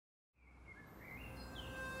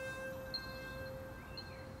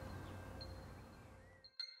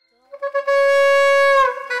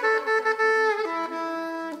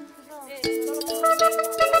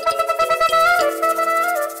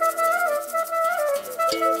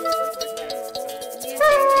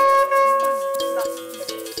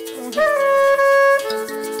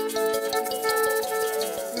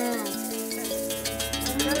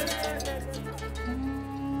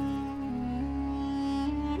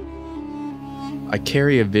I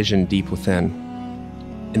carry a vision deep within.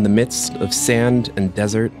 In the midst of sand and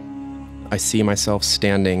desert, I see myself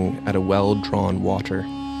standing at a well-drawn water.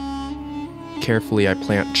 Carefully I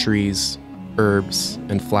plant trees, herbs,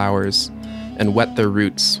 and flowers, and wet their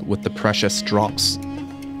roots with the precious drops.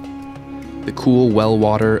 The cool well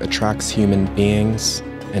water attracts human beings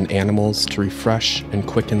and animals to refresh and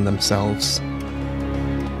quicken themselves.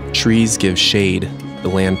 Trees give shade, the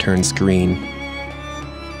land turns green.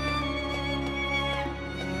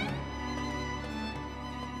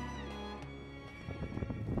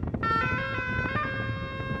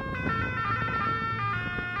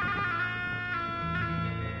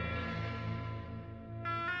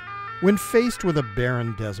 When faced with a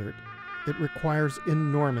barren desert, it requires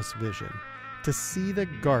enormous vision to see the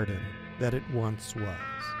garden that it once was.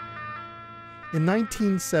 In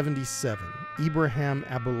 1977,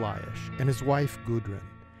 𝗕𝗓𝗏𝗡𝗏 and his wife Gudrun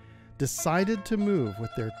decided to move with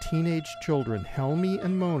their teenage children Helmi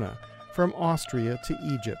and Mona from Austria to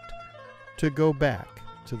Egypt to go back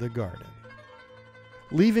to the garden.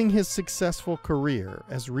 Leaving his successful career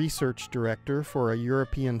as research director for a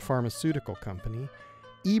European pharmaceutical company,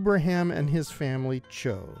 Ibrahim and his family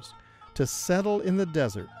chose to settle in the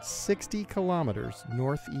desert 60 kilometers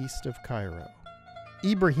northeast of Cairo.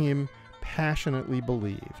 Ibrahim passionately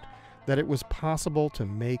believed that it was possible to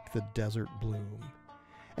make the desert bloom,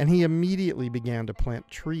 and he immediately began to plant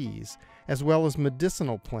trees as well as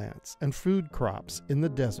medicinal plants and food crops in the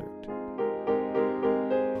desert.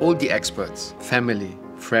 All the experts, family,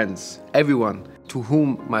 friends, everyone to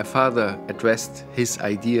whom my father addressed his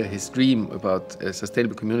idea, his dream about a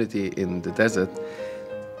sustainable community in the desert,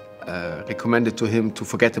 recommended to him to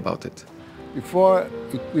forget about it. Before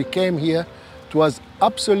we came here, it was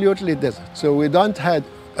absolutely desert. So we don't have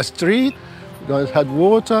a street, we don't have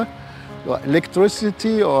water, or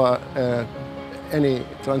electricity, or any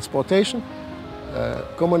transportation,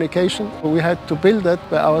 communication. We had to build it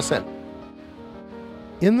by ourselves.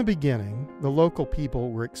 In the beginning, the local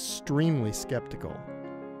people were extremely skeptical.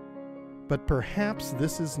 But perhaps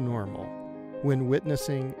this is normal when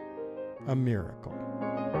witnessing a miracle.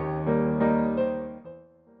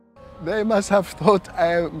 They must have thought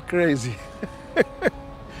I am crazy.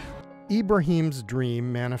 Ibrahim's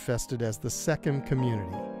dream manifested as the Sekem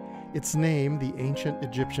community, its name the ancient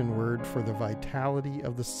Egyptian word for the vitality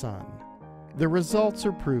of the sun. The results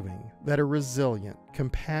are proving that a resilient,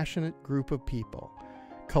 compassionate group of people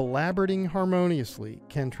collaborating harmoniously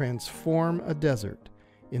can transform a desert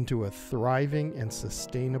into a thriving and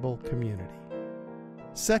sustainable community.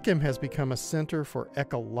 Sekem has become a center for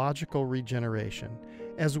ecological regeneration,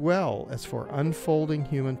 as well as for unfolding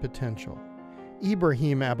human potential.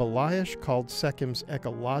 𝗕𝗓𝗏𝗏𝗡𝗏 called Sekem's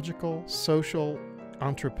ecological, social,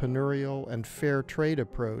 entrepreneurial, and fair trade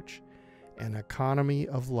approach an economy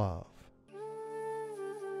of love.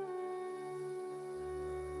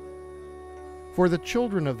 For the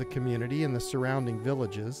children of the community and the surrounding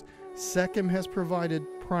villages, Sekem has provided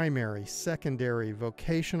primary, secondary,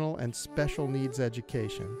 vocational, and special needs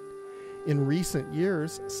education. In recent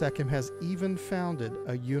years, Sekem has even founded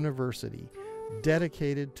a university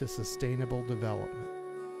dedicated to sustainable development.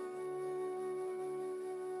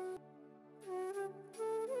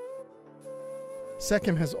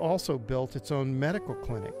 Sekem has also built its own medical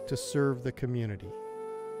clinic to serve the community.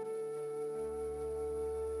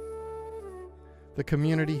 The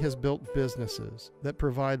community has built businesses that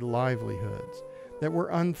provide livelihoods that were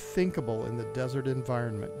unthinkable in the desert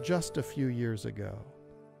environment just a few years ago.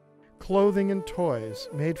 Clothing and toys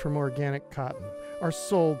made from organic cotton are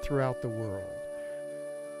sold throughout the world.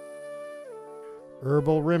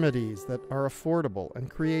 Herbal remedies that are affordable and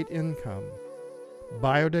create income.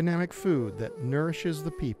 Biodynamic food that nourishes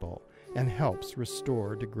the people and helps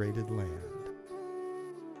restore degraded land.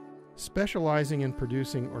 Specializing in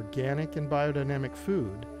producing organic and biodynamic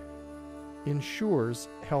food ensures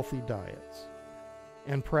healthy diets,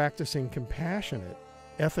 and practicing compassionate,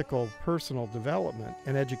 ethical personal development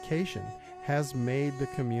and education has made the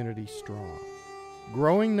community strong.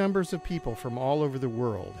 Growing numbers of people from all over the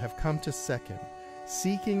world have come to Sekem,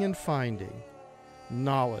 seeking and finding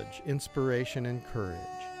knowledge, inspiration, and courage.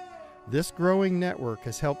 This growing network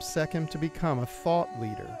has helped Sekem to become a thought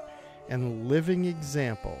leader and living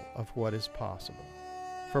example of what is possible.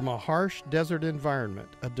 From a harsh desert environment,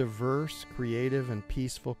 a diverse, creative, and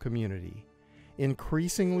peaceful community,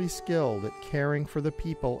 increasingly skilled at caring for the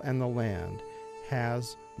people and the land,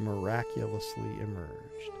 has miraculously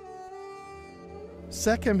emerged.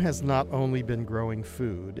 Sekem has not only been growing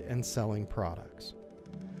food and selling products.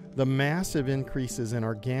 The massive increases in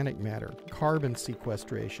organic matter, carbon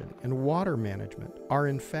sequestration, and water management are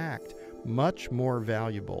in fact much more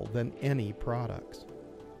valuable than any products.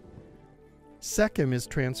 Sekem is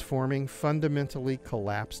transforming fundamentally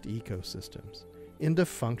collapsed ecosystems into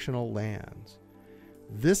functional lands.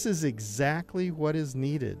 This is exactly what is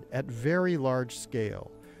needed at very large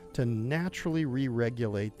scale to naturally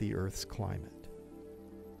re-regulate the Earth's climate.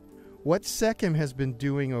 What Sekem has been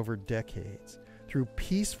doing over decades, through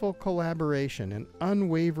peaceful collaboration and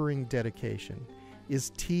unwavering dedication,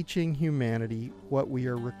 is teaching humanity what we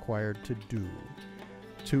are required to do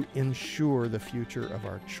to ensure the future of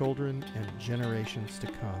our children and generations to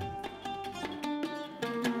come.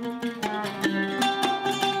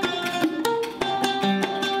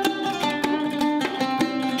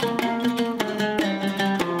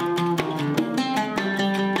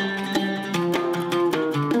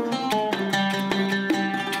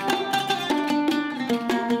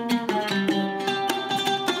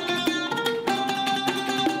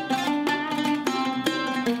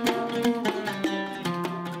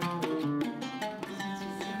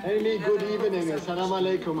 Good evening. Assalamu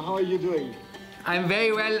alaikum. How are you doing? I'm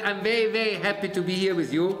very well. I'm very, very happy to be here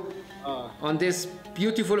with you on this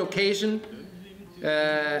beautiful occasion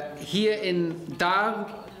here in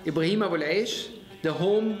𝘸𝘰𝘤𝘢𝘐, the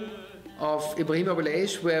home of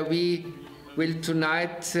𝘸𝘰𝘤𝘢𝘐, where we will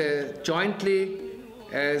tonight jointly,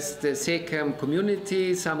 as the Sekem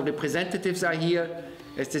community, some representatives are here,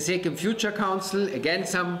 as the Sekem Future Council, again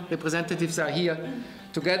some representatives are here,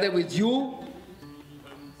 together with you,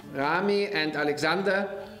 Rami and Alexander,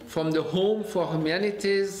 from the Home for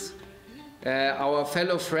Humanities, our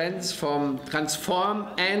fellow friends from Transform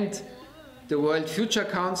and the World Future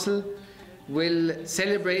Council, will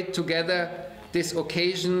celebrate together this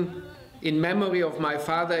occasion in memory of my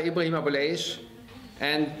father, 𝘸𝘰𝘤𝘢𝘐.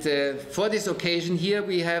 And for this occasion here,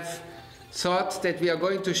 we have thought that we are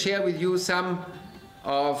going to share with you some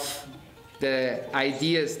of the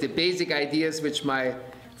ideas, the basic ideas which my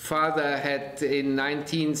father had in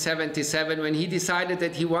 1977 when he decided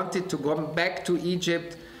that he wanted to go back to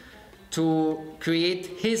Egypt to create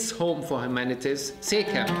his home for humanities,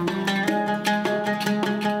 Sekem.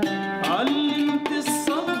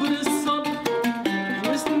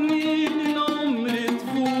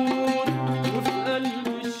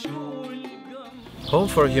 Home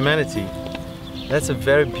for Humanity. That's a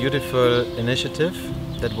very beautiful initiative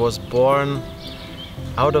that was born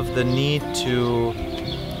out of the need to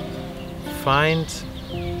find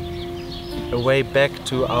a way back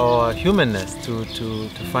to our humanness, to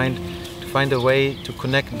find a way to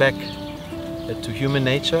connect back to human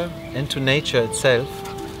nature and to nature itself,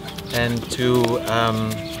 and to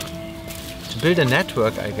build a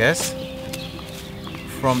network, I guess,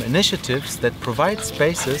 from initiatives that provide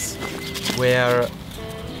spaces where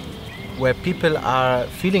people are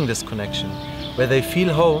feeling this connection, where they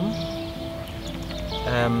feel home,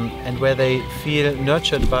 and where they feel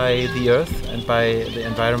nurtured by the earth and by the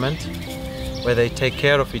environment, where they take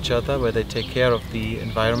care of each other, where they take care of the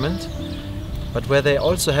environment, but where they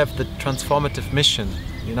also have the transformative mission.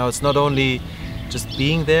 You know, it's not only just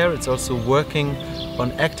being there, it's also working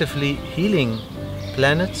on actively healing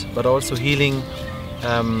planet, but also healing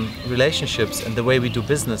relationships and the way we do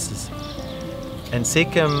businesses. And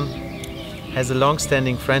Sekem has a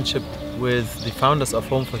long-standing friendship with the founders of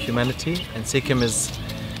Home for Humanity, and Sekem is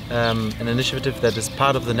an initiative that is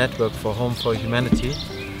part of the network for Home for Humanity.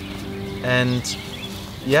 And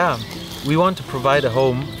yeah, we want to provide a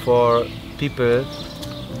home for people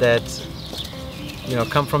that, you know,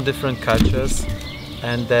 come from different cultures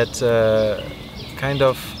and that kind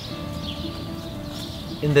of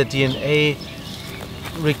in their DNA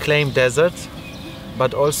reclaim desert,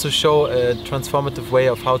 but also show a transformative way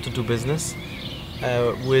of how to do business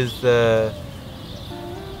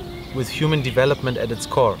with human development at its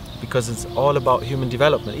core, because it's all about human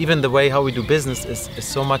development. Even the way how we do business is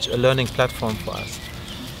so much a learning platform for us.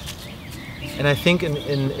 And I think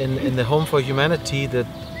in the Home for Humanity, that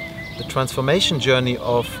the transformation journey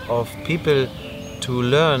of people to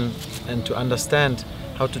learn and to understand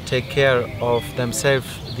how to take care of themselves,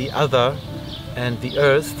 the other, and the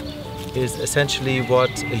earth is essentially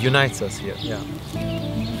what unites us here. Yeah.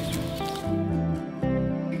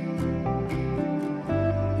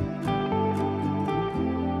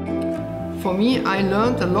 For me, I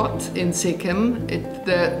learned a lot in Sekem.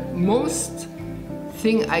 The most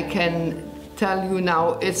thing I can tell you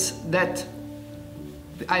now is that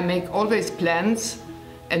I make always plans,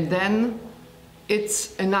 and then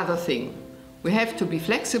it's another thing. We have to be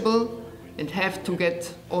flexible and have to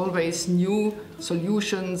get always new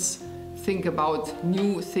solutions, think about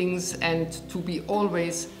new things, and to be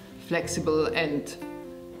always flexible and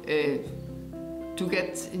to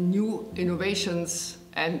get new innovations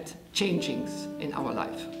and changings in our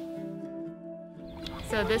life.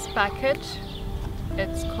 So this package,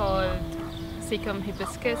 it's called Sekem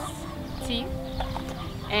hibiscus tea,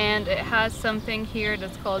 and it has something here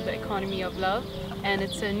that's called the Economy of Love, and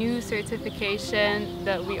it's a new certification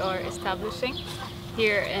that we are establishing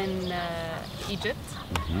here in Egypt.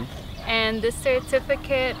 And this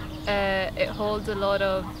certificate, it holds a lot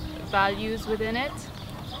of values within it.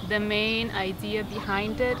 The main idea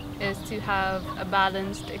behind it is to have a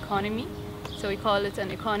balanced economy. So we call it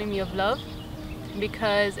an economy of love,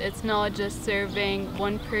 because it's not just serving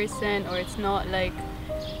one person, or it's not like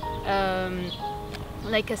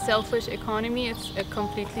a selfish economy. It's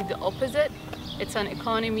completely the opposite. It's an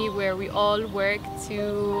economy where we all work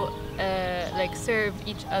to like serve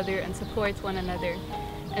each other and support one another.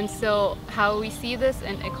 And so how we see this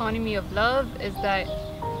in economy of love is that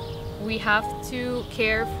we have to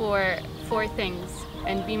care for 4 things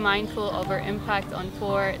and be mindful of our impact on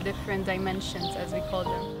 4 different dimensions, as we call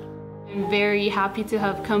them. I'm very happy to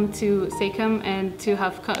have come to Sekem and to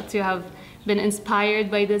have been inspired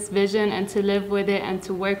by this vision and to live with it and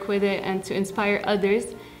to work with it and to inspire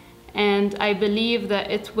others. And I believe that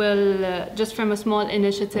it will, just from a small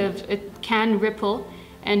initiative, it can ripple,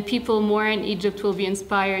 and people more in Egypt will be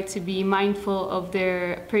inspired to be mindful of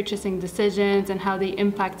their purchasing decisions and how they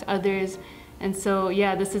impact others. And so,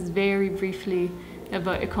 yeah, this is very briefly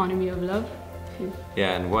about economy of love.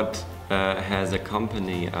 Yeah, and what has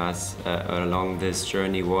accompanied us along this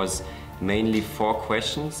journey was mainly 4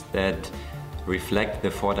 questions that reflect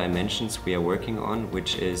the 4 dimensions we are working on,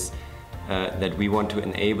 which is that we want to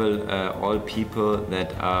enable all people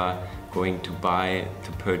that are going to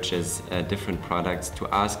purchase different products to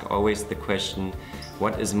ask always the question,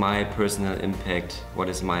 what is my personal impact? What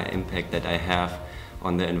is my impact that I have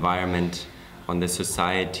on the environment, on the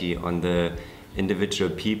society, on the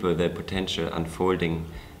individual people, the potential unfolding,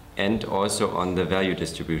 and also on the value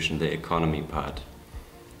distribution, the economy part.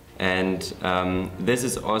 And this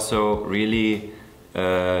is also really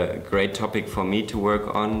a great topic for me to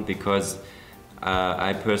work on, because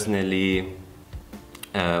I personally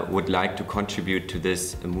would like to contribute to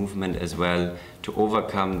this movement as well, to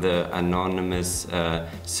overcome the anonymous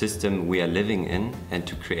system we are living in and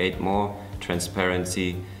to create more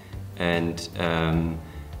transparency and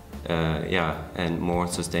and more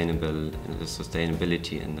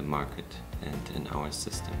sustainability in the market and in our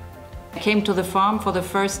system. I came to the farm for the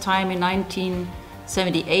first time in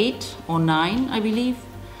 1978 or 9, I believe.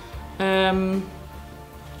 A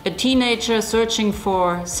teenager searching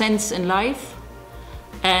for sense in life,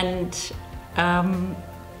 and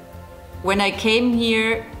when I came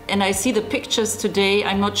here and I see the pictures today,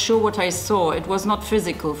 I'm not sure what I saw. It was not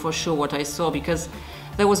physical for sure what I saw, because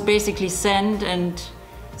there was basically sand and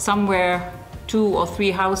somewhere 2 or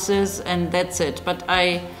 3 houses, and that's it. But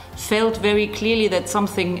I felt very clearly that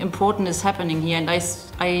something important is happening here, and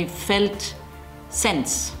I felt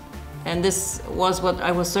sense. And this was what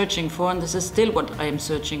I was searching for, and this is still what I am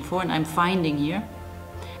searching for and I'm finding here.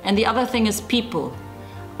 And the other thing is people.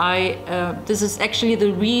 This is actually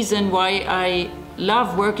the reason why I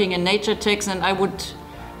love working in nature techs, and I would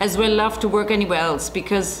as well love to work anywhere else,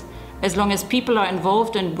 because as long as people are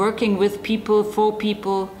involved and working with people, for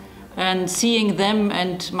people, and seeing them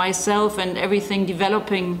and myself and everything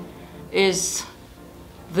developing is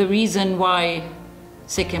the reason why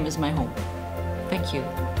Sekem is my home. Thank you.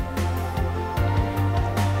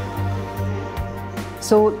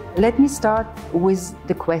 So let me start with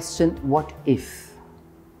the question, what if?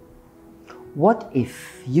 What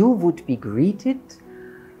if you would be greeted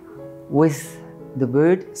with the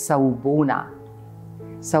word Sawubona?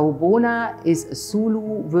 Sawubona is a Zulu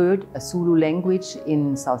word, a Zulu language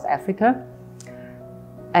in South Africa,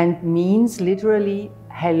 and means literally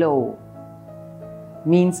hello.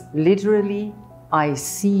 Means literally I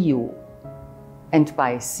see you, and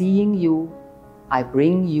by seeing you, I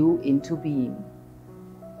bring you into being.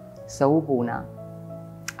 Sawubona,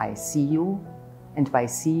 I see you, and by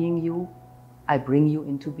seeing you, I bring you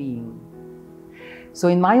into being. So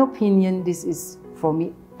in my opinion, this is for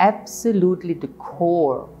me absolutely the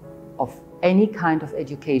core of any kind of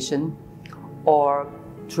education or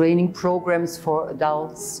training programs for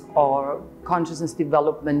adults or consciousness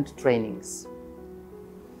development trainings.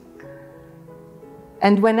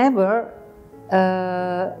 And whenever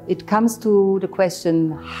it comes to the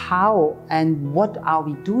question how and what are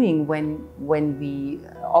we doing when we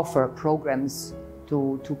offer programs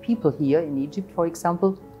to people here in Egypt, for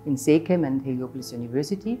example, in Sekem and Heliopolis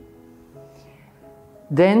University,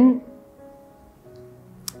 then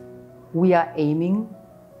we are aiming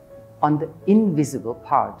on the invisible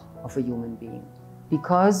part of a human being.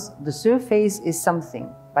 Because the surface is something,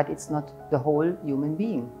 but it's not the whole human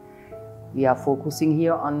being. We are focusing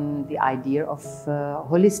here on the idea of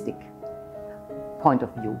holistic point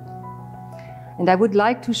of view. And I would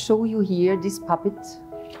like to show you here this puppet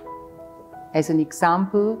as an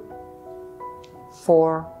example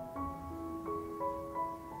for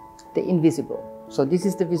the invisible. So this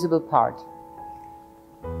is the visible part.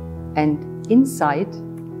 And inside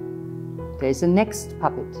there is a next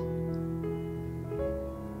puppet.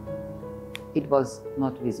 It was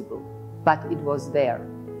not visible, but it was there.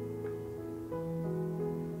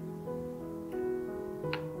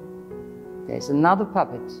 There's another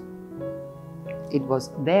puppet. It was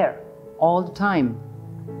there all the time,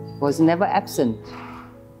 was never absent.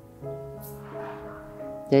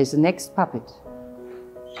 There's the next puppet.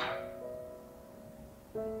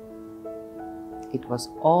 It was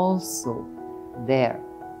also there.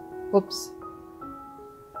 Oops.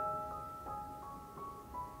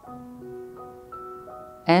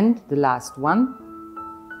 And the last one,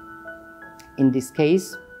 in this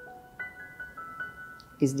case,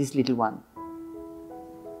 is this little one.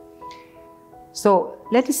 So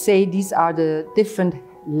let us say these are the different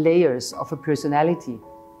layers of a personality.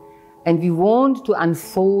 And we want to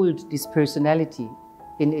unfold this personality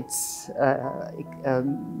in its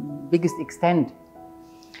biggest extent.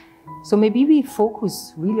 So maybe we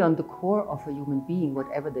focus really on the core of a human being,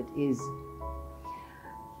 whatever that is.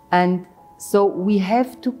 And so we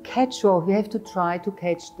have to catch, or we have to try to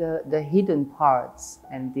catch the hidden parts.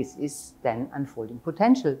 And this is then unfolding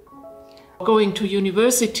potential. Going to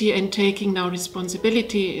university and taking now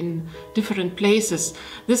responsibility in different places,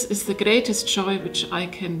 this is the greatest joy which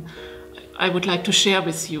I would like to share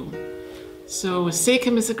with you. So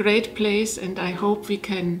Sekem is a great place, and I hope we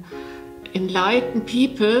can enlighten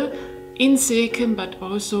people in Sekem, but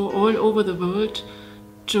also all over the world,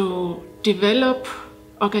 to develop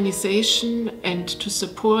organization and to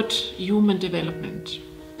support human development.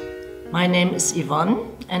 My name is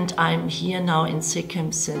Yvonne, and I'm here now in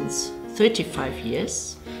Sekem since 35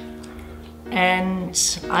 years. And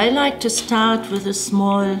I like to start with a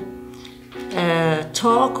small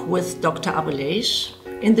talk with Dr. 𝗕𝗏𝗡𝗦.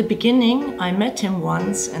 In the beginning, I met him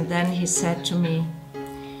once, and then he said to me,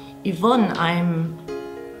 Yvonne, I'm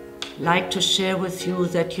like to share with you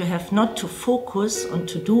that you have not to focus on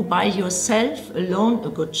to do by yourself alone a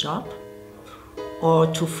good job or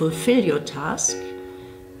to fulfill your task.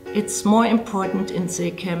 It's more important in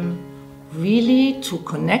Sekem really to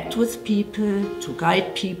connect with people, to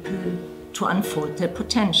guide people, to unfold their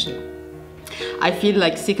potential. I feel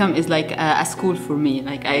like Sekem is like a school for me.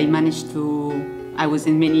 Like I was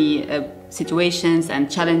in many situations and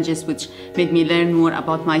challenges which made me learn more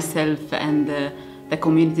about myself and the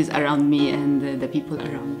communities around me and the people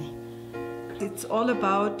around me. It's all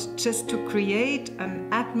about just to create an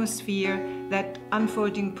atmosphere that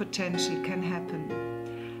unfolding potential can happen.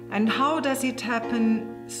 And how does it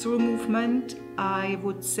happen through movement? I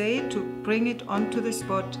would say to bring it onto the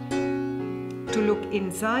spot, to look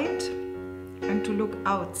inside and to look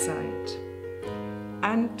outside,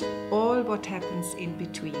 and all what happens in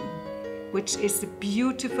between, which is a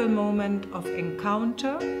beautiful moment of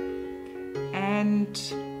encounter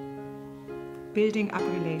and building up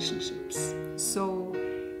relationships. So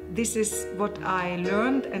this is what I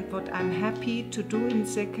learned and what I'm happy to do in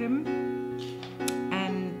Sekem.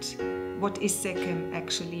 And what is Sekem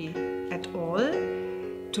actually at all?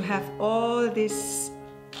 To have all this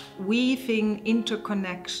weaving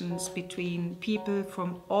interconnections between people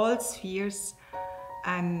from all spheres,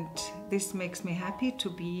 and this makes me happy to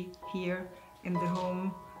be here in the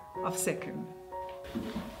home of Sekem.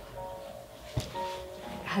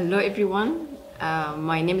 Hello everyone,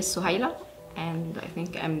 my name is Suhaila, and I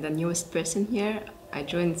think I'm the newest person here. I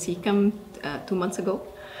joined Sekem 2 months ago,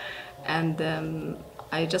 and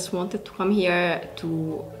I just wanted to come here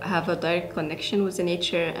to have a direct connection with the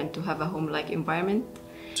nature and to have a home-like environment.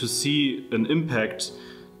 To see an impact,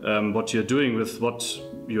 what you're doing with what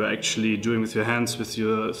you're actually doing with your hands, with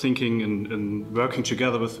your thinking and working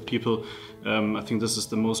together with people, I think this is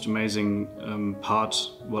the most amazing part,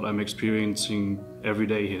 what I'm experiencing every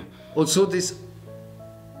day here. Also, these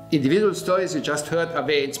individual stories you just heard are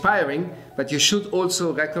very inspiring, but you should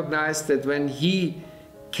also recognize that when he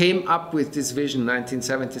came up with this vision in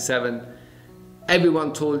 1977,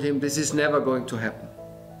 everyone told him this is never going to happen.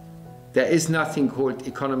 There is nothing called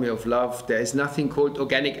economy of love, there is nothing called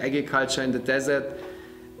organic agriculture in the desert,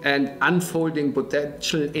 and unfolding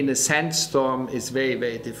potential in a sandstorm is very,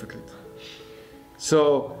 very difficult.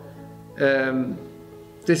 So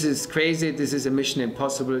this is crazy, this is a mission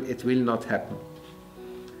impossible, it will not happen.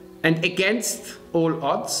 And against all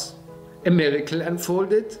odds, a miracle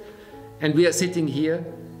unfolded And we are sitting here,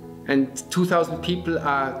 and 2,000 people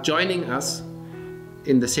are joining us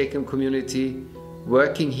in the Sekem community,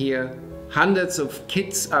 working here. Hundreds of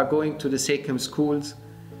kids are going to the Sekem schools.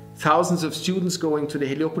 Thousands of students going to the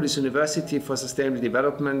Heliopolis University for Sustainable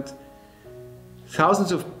Development.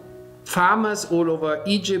 Thousands of farmers all over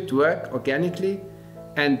Egypt work organically,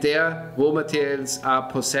 and their raw materials are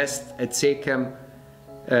processed at Sekem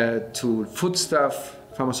to foodstuff,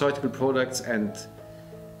 pharmaceutical products, and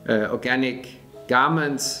organic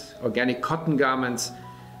garments, organic cotton garments,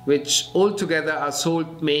 which altogether are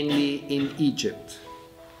sold mainly in Egypt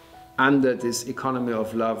under this economy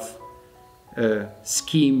of love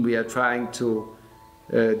scheme we are trying to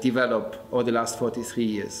develop over the last 43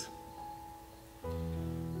 years.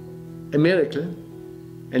 A miracle,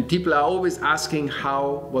 and people are always asking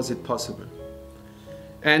how was it possible.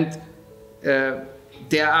 And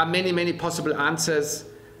there are many, many possible answers,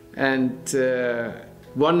 and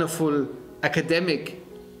wonderful academic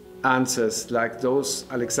answers like those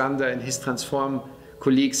Alexander and his Transform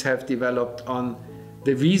colleagues have developed on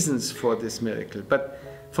the reasons for this miracle. But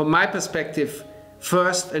from my perspective,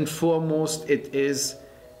 first and foremost, it is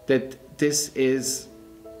that this is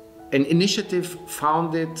an initiative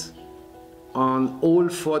founded on all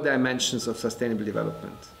 4 dimensions of sustainable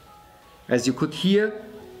development. As you could hear,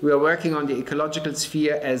 we are working on the ecological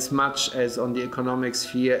sphere as much as on the economic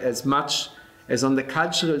sphere, as much as on the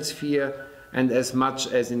cultural sphere, and as much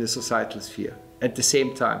as in the societal sphere at the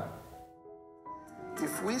same time.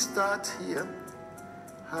 If we start here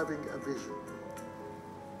having a vision,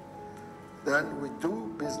 then we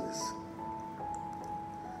do business,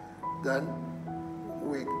 then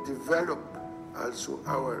we develop also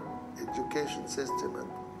our education system,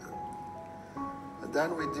 and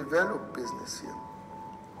then we develop business here.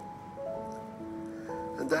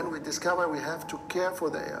 And then we discover we have to care for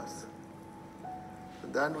the earth.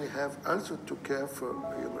 And then we have also to care for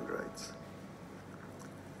human rights.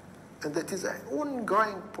 And that is an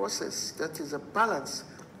ongoing process, that is a balance.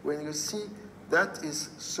 When you see that is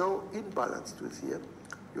so imbalanced with here,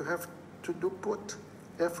 you have to put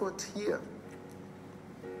effort here.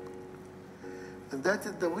 And that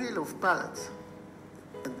is the wheel of balance.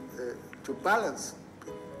 And to balance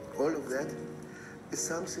all of that is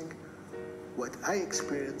something what I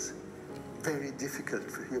experience very difficult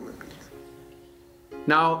for human beings.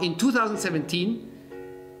 Now, in 2017,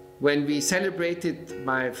 when we celebrated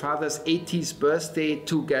my father's 80th birthday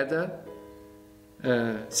together,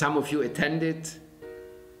 some of you attended,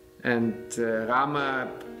 and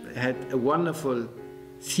Rama had a wonderful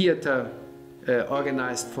theater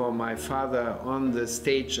organized for my father on the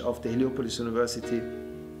stage of the Heliopolis University.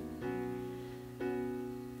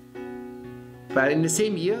 But in the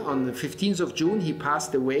same year, on the 15th of June, he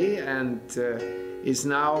passed away and is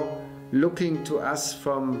now looking to us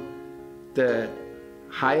from the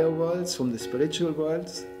higher worlds, from the spiritual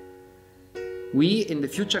worlds. We in the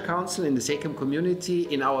Future Council, in the Sekem community,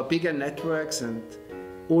 in our bigger networks and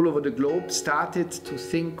all over the globe started to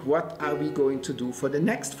think, what are we going to do for the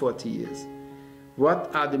next 40 years?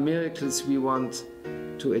 What are the miracles we want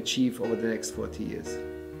to achieve over the next 40 years?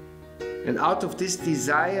 And out of this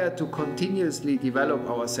desire to continuously develop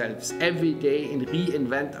ourselves every day and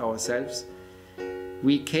reinvent ourselves,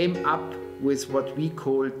 we came up with what we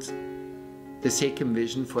called the Sekem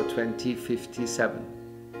vision for 2057.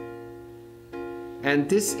 And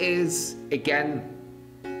this is, again,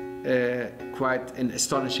 quite an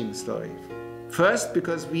astonishing story. First,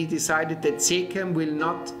 because we decided that Sekem will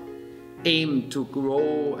not aim to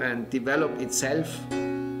grow and develop itself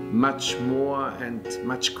much more and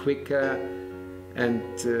much quicker and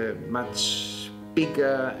much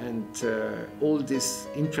bigger, and all these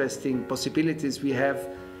interesting possibilities we have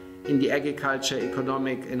in the agriculture,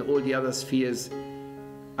 economic, and all the other spheres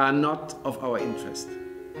are not of our interest.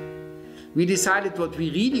 We decided what we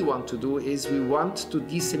really want to do is we want to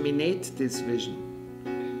disseminate this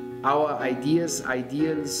vision, our ideas,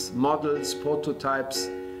 ideals, models, prototypes,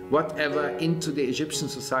 whatever, into the Egyptian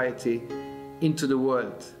society, into the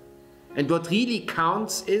world. And what really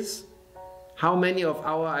counts is how many of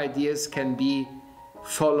our ideas can be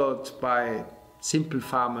followed by simple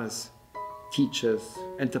farmers, teachers,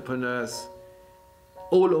 entrepreneurs,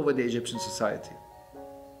 all over the Egyptian society.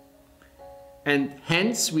 And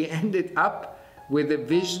hence we ended up with a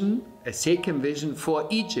vision, a Sekem vision for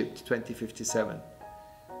Egypt 2057.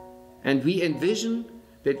 And we envision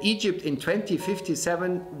that Egypt in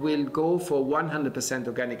 2057 will go for 100%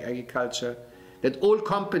 organic agriculture, that all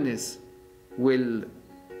companies will,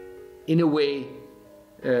 in a way,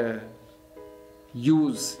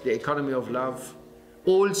 use the economy of love.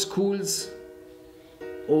 All schools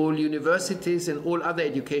all universities and all other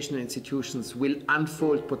educational institutions will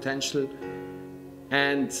unfold potential,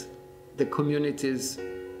 and the communities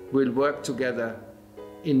will work together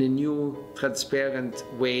in a new, transparent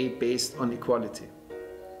way based on equality.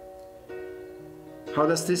 How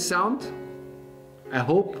does this sound? I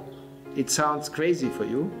hope it sounds crazy for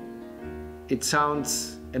you. It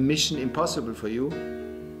sounds a mission impossible for you,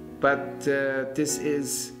 but this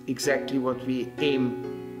is exactly what we aim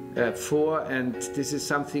for, and this is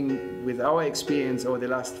something with our experience over the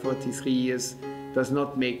last 43 years does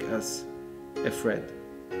not make us afraid.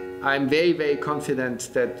 I'm very, very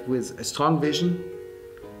confident that with a strong vision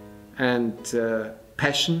and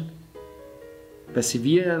passion,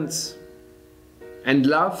 perseverance and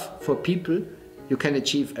love for people, you can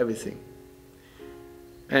achieve everything.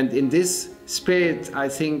 And in this spirit, I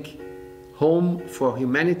think Home for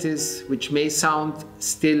Humanities, which may sound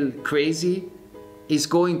still crazy, is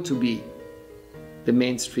going to be the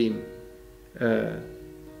mainstream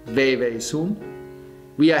very, very soon.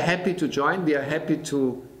 We are happy to join. We are happy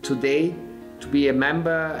today to be a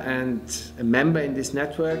member in this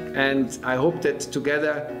network. And I hope that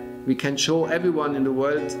together we can show everyone in the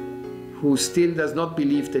world who still does not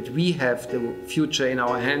believe that we have the future in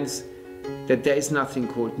our hands, that there is nothing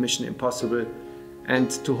called Mission Impossible,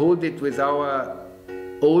 and to hold it with our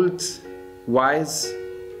old, wise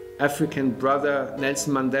African brother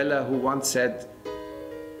Nelson Mandela, who once said,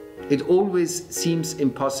 "It always seems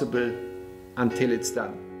impossible until it's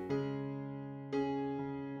done."